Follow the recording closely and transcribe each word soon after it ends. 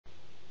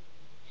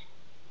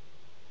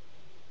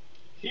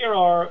Here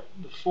are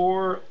the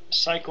 4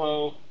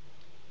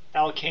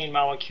 cycloalkane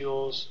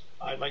molecules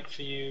I'd like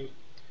for you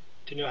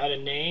to know how to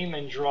name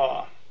and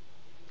draw.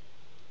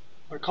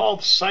 They're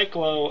called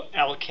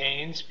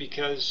cycloalkanes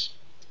because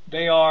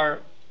they are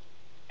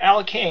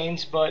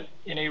alkanes but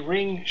in a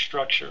ring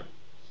structure.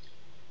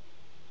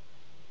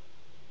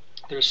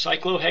 There's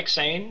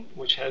cyclohexane,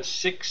 which has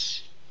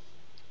 6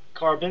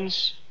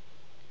 carbons,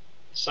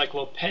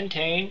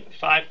 cyclopentane,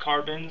 5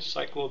 carbons,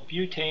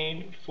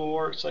 cyclobutane,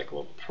 4,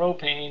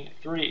 cyclopropane,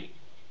 3.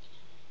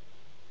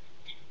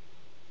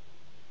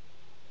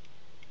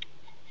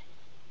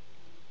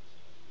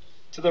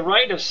 To the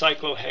right of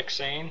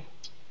cyclohexane,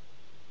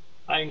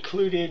 I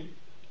included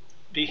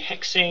the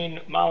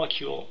hexane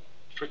molecule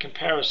for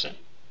comparison.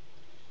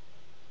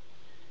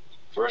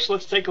 First,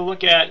 let's take a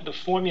look at the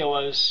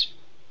formulas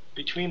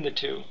between the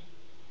two.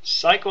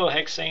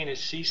 Cyclohexane is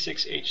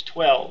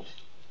C6H12.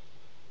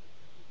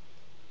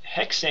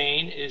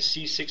 Hexane is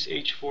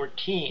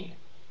C6H14.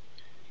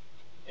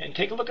 And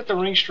take a look at the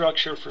ring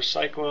structure for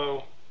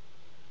cyclohexane.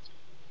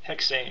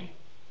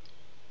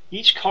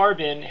 Each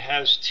carbon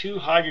has 2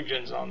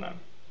 hydrogens on them.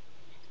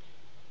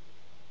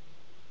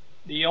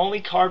 The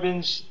only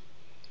carbons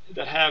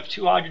that have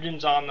 2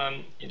 hydrogens on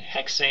them in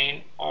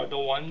hexane are the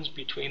ones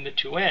between the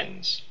 2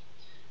 ends.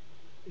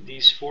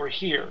 These 4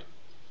 here.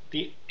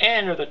 The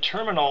N, or the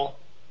terminal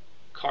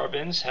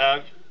carbons,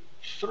 have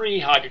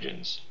 3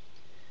 hydrogens.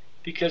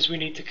 Because we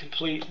need to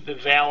complete the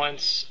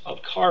valence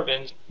of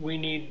carbons, we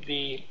need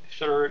the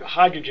 3rd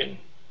hydrogen.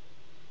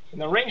 In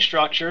the ring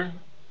structure,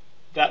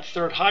 that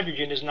 3rd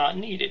hydrogen is not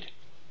needed.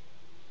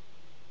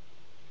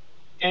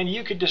 And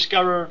you could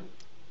discover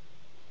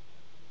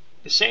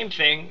the same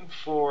thing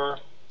for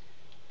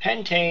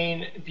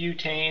pentane,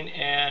 butane,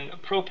 and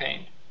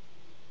propane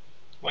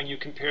when you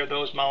compare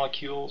those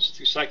molecules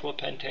to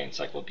cyclopentane,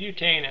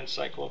 cyclobutane, and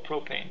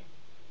cyclopropane.